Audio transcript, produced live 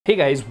Hey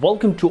guys,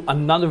 welcome to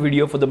another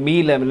video for the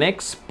Mi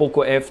 11X,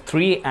 Poco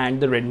F3 and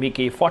the Redmi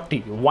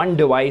K40. One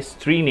device,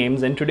 three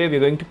names, and today we're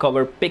going to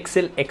cover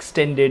Pixel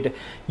Extended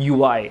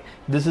UI.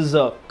 This is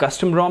a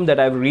custom ROM that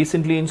I've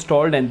recently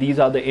installed and these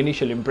are the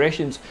initial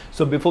impressions.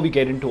 So before we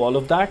get into all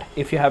of that,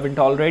 if you haven't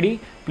already,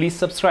 please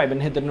subscribe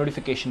and hit the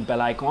notification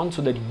bell icon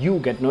so that you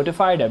get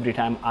notified every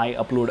time I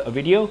upload a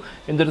video.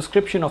 In the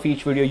description of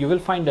each video, you will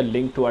find a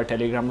link to our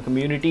Telegram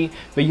community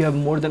where you have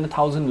more than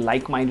 1,000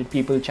 like-minded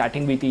people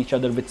chatting with each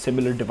other with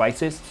similar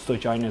devices, so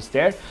join us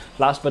there.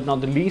 Last but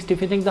not the least,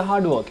 if you think the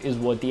hard work is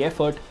worth the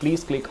effort,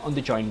 please click on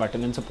the join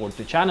button and support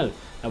the channel.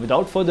 Now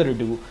without further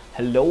ado,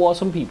 hello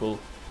awesome people,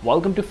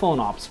 welcome to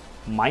PhoneOps.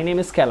 My name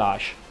is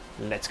Kailash.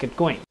 Let's get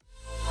going.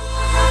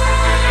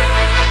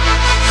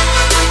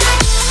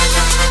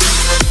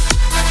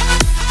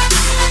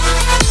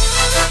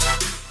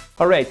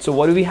 Alright, so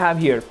what do we have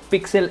here?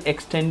 Pixel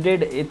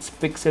Extended, it's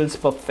Pixel's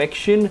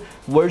Perfection,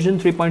 version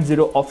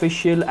 3.0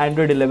 official,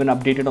 Android 11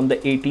 updated on the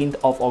 18th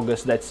of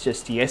August, that's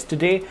just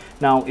yesterday.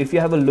 Now, if you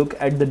have a look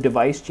at the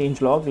device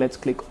changelog, let's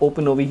click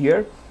open over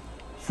here.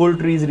 Full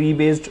trees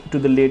rebased to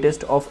the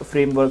latest of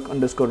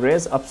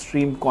framework_res,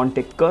 upstream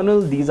context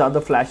kernel. These are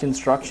the flash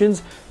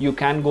instructions. You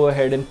can go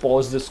ahead and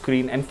pause the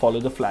screen and follow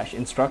the flash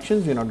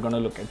instructions. We're not going to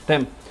look at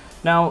them.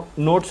 Now,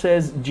 note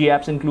says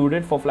GApps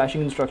included. For flashing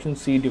instructions,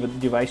 see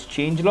device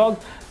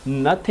changelog.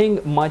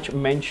 Nothing much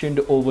mentioned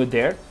over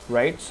there,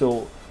 right?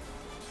 So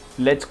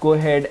let's go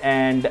ahead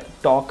and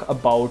talk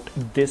about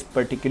this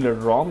particular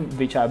ROM,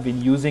 which I've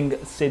been using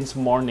since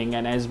morning.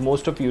 And as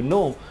most of you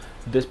know,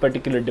 this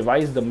particular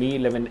device, the Mi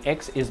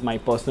 11X, is my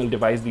personal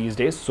device these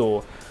days.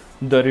 So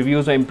the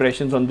reviews or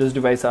impressions on this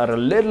device are a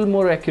little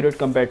more accurate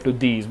compared to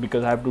these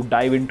because I have to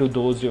dive into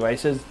those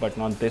devices, but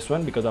not this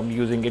one because I'm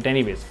using it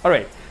anyways. All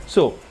right,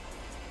 so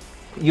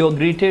you're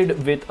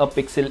greeted with a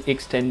Pixel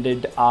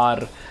Extended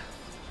R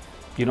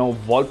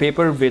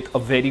wallpaper with a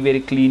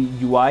very clean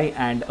UI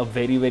and a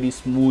very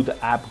smooth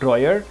app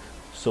drawer.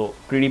 So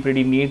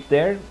pretty neat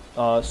there.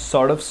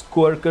 Sort of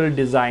squircle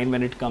design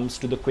when it comes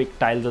to the quick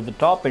tiles at the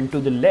top, and to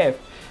the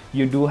left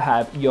you do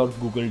have your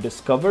Google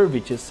Discover,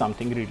 which is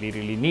something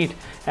really neat.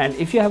 And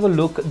if you have a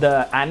look,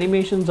 the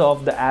animations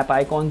of the app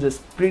icons is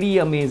pretty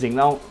amazing.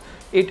 Now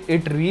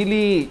it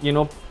really,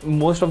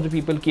 most of the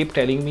people keep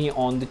telling me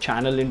on the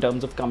channel in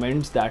terms of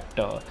comments that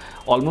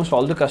almost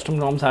all the custom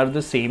ROMs are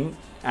the same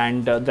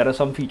and there are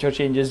some feature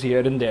changes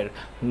here and there.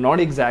 Not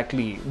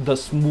exactly. The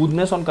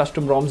smoothness on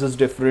custom ROMs is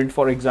different.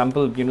 For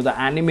example, the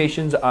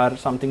animations are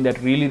something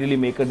that really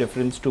make a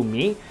difference to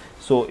me.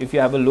 So if you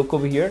have a look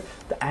over here,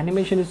 the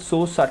animation is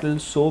so subtle,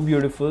 so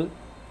beautiful,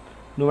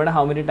 no matter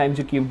how many times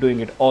you keep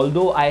doing it.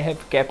 Although I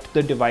have kept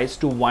the device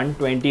to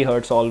 120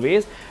 Hz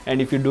always,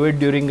 and if you do it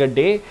during a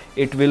day,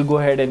 it will go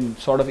ahead and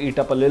sort of eat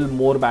up a little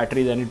more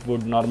battery than it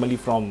would normally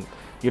from,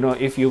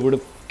 if you would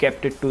have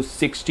kept it to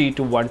 60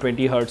 to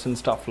 120 Hz and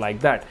stuff like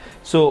that.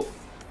 So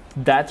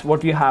that's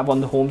what you have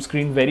on the home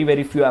screen.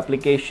 Very few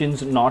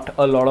applications, not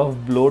a lot of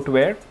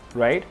bloatware,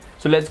 right?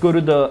 So let's go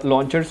to the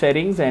launcher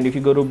settings, and if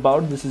you go to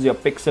about, this is your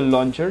Pixel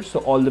launcher, so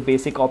all the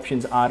basic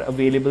options are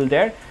available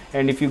there.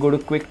 And if you go to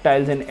quick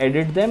tiles and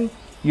edit them,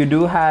 you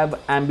do have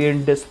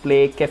ambient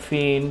display,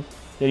 caffeine,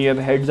 then you have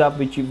heads up,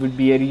 which would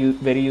be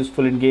very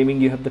useful in gaming.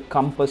 You have the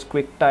compass,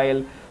 quick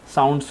tile,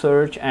 sound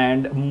search,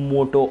 and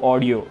moto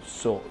audio.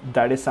 So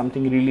that is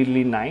something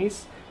really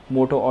nice.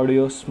 Moto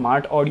audio,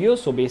 smart audio.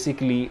 So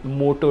basically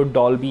moto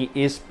Dolby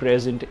is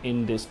present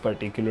in this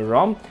particular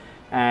ROM.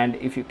 And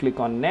if you click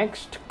on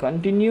next,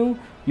 continue,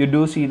 you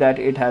do see that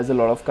it has a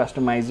lot of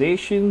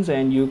customizations,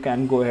 and you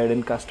can go ahead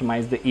and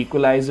customize the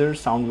equalizer,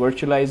 sound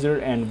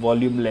virtualizer, and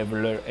volume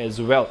leveler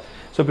as well.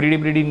 So pretty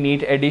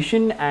neat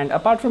addition. And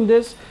apart from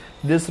this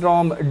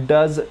ROM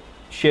does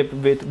ship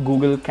with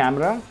Google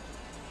Camera.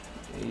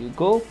 There you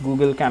go,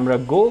 Google Camera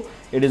Go.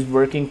 It is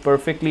working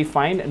perfectly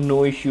fine,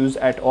 no issues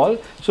at all.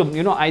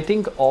 So I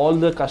think all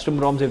the custom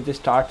ROMs, if they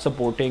start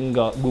supporting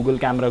Google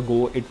Camera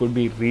Go, it would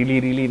be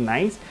really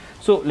nice.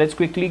 So let's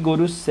quickly go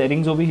to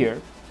settings over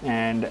here,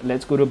 and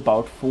let's go to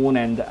about phone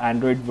and the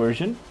Android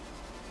version.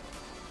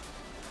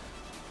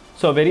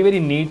 So very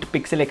neat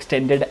Pixel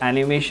Extended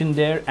animation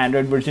there.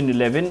 Android version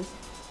 11,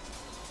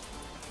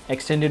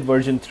 extended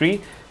version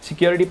 3.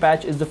 Security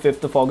patch is the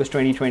 5th of August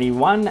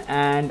 2021,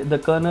 and the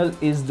kernel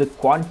is the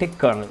Quantic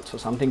kernel. So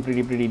something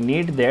pretty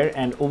neat there.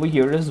 And over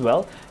here as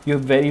well, you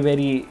have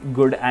very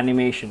good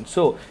animation.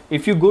 So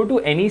if you go to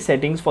any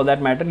settings for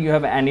that matter, you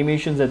have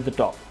animations at the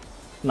top.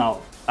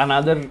 Now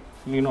another,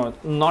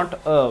 not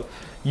a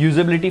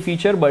usability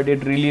feature, but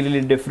it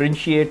really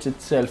differentiates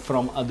itself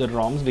from other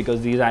ROMs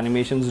because these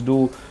animations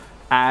do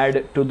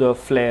add to the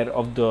flair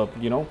of the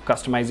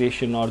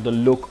customization or the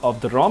look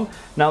of the ROM.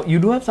 Now you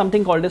do have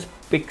something called as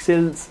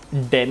Pixel's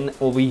Den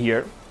over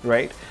here,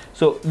 right?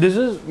 So this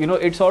is,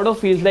 it sort of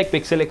feels like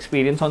Pixel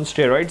experience on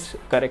steroids,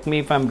 correct me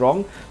if I'm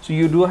wrong. So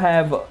you do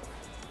have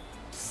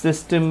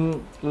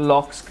system,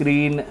 lock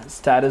screen,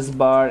 status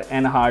bar,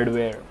 and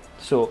hardware.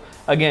 So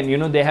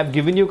again, they have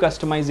given you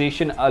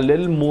customization a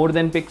little more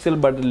than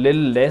Pixel, but a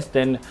little less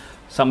than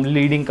some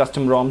leading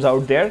custom ROMs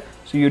out there.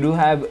 So you do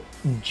have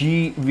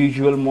G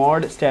visual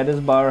mod, status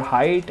bar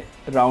height,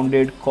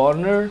 rounded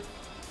corner.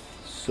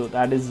 So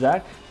that is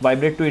that.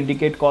 Vibrate to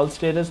indicate call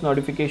status,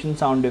 notification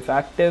sound if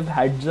active,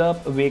 heads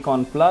up, wake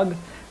on plug.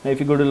 Now if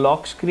you go to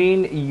lock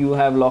screen, you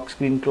have lock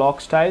screen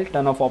clock style,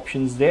 ton of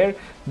options there.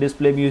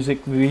 Display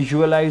music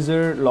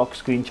visualizer, lock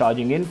screen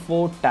charging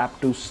info,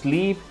 tap to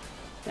sleep,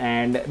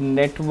 and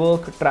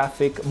network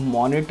traffic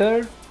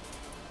monitor.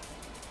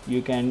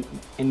 You can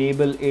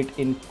enable it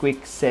in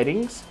quick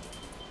settings.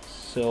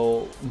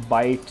 So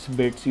bytes,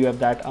 bits, you have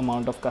that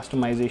amount of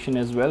customization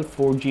as well.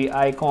 4G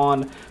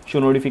icon, show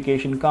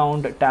notification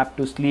count, tap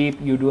to sleep.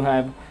 You do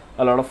have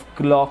a lot of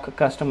clock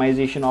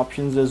customization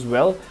options as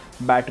well.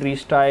 Battery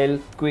style,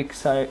 quick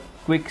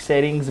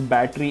settings,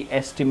 battery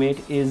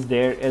estimate is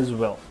there as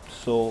well.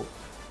 So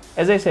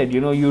as I said,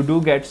 you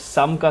do get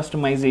some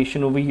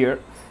customization over here.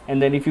 And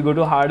then if you go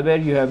to hardware,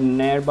 you have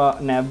nav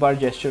bar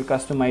gesture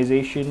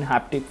customization,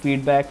 haptic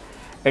feedback,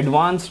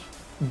 advanced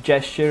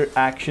gesture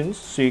actions,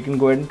 so you can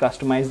go ahead and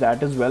customize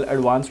that as well.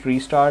 Advanced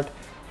restart,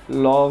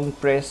 long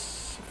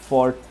press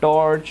for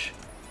torch,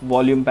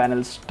 volume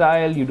panel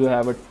style. You do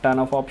have a ton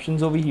of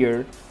options over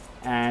here,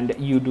 and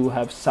you do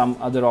have some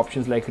other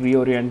options like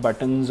reorient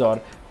buttons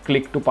or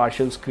click to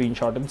partial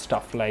screenshot and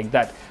stuff like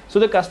that. So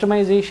the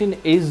customization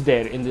is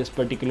there in this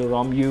particular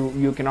ROM.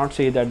 You cannot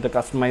say that the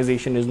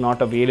customization is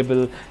not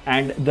available,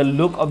 and the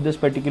look of this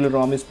particular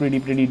ROM is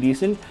pretty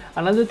decent.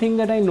 Another thing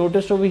that I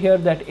noticed over here,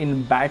 that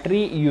in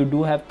battery you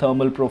do have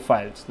thermal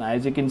profiles. Now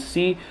as you can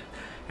see,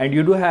 and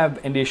you do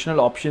have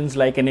additional options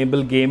like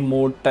enable game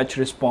mode, touch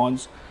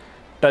response,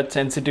 touch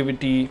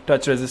sensitivity,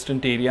 touch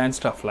resistant area, and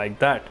stuff like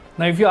that.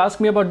 Now if you ask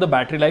me about the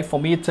battery life,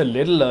 for me it's a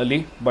little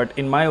early, but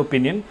in my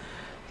opinion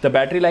the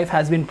battery life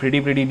has been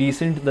pretty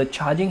decent. The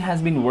charging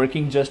has been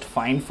working just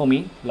fine for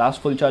me.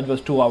 Last full charge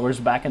was 2 hours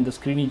back, and the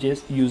screen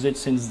usage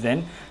since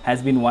then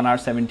has been 1 hour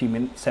 7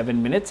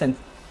 minutes, and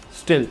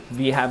still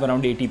we have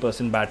around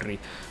 80% battery.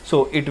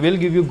 So it will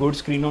give you good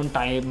screen on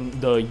time.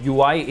 The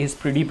UI is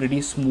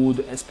pretty smooth,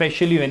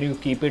 especially when you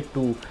keep it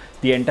to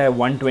the entire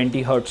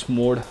 120 Hz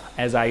mode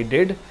as I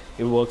did.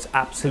 It works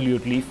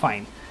absolutely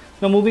fine.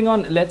 Now moving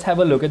on, let's have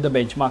a look at the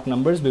benchmark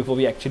numbers before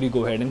we actually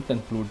go ahead and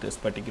conclude this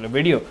particular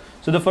video.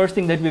 So the first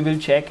thing that we will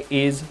check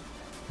is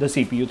the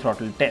CPU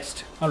throttle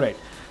test. Alright,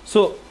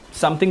 so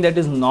something that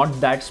is not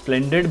that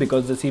splendid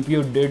because the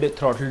CPU did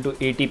throttle to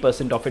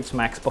 80% of its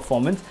max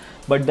performance,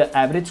 but the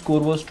average score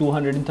was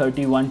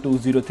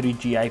 231,203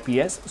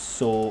 GIPS.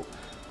 So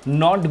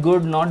not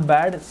good, not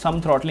bad,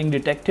 some throttling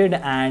detected,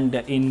 and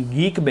in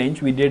Geekbench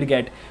we did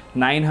get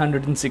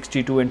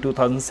 962 and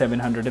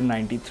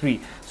 2793.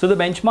 So the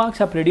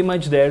benchmarks are pretty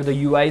much there.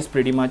 The UI is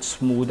pretty much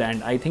smooth,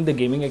 and I think the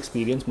gaming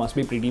experience must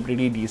be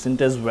pretty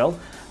decent as well.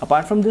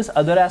 Apart from this,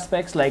 other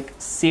aspects like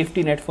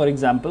safety net, for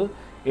example,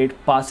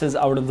 it passes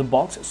out of the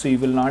box, so you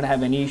will not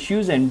have any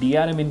issues, and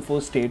ROM Info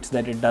states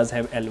that it does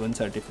have L1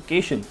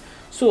 certification.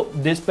 So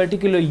this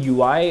particular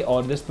UI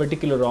or this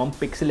particular ROM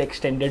Pixel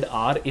Extended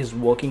R is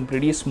working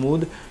pretty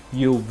smooth.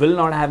 You will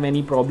not have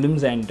any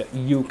problems, and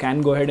you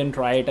can go ahead and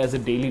try it as a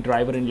daily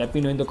driver, and let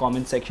me know in the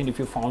comment section if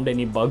you found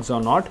any bugs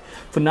or not.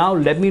 For now,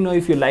 let me know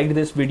if you liked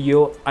this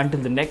video. Until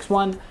the next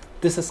one,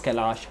 this is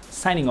Kailash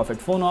signing off at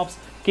PhoneOps.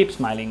 Keep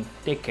smiling,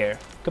 take care,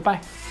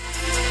 goodbye.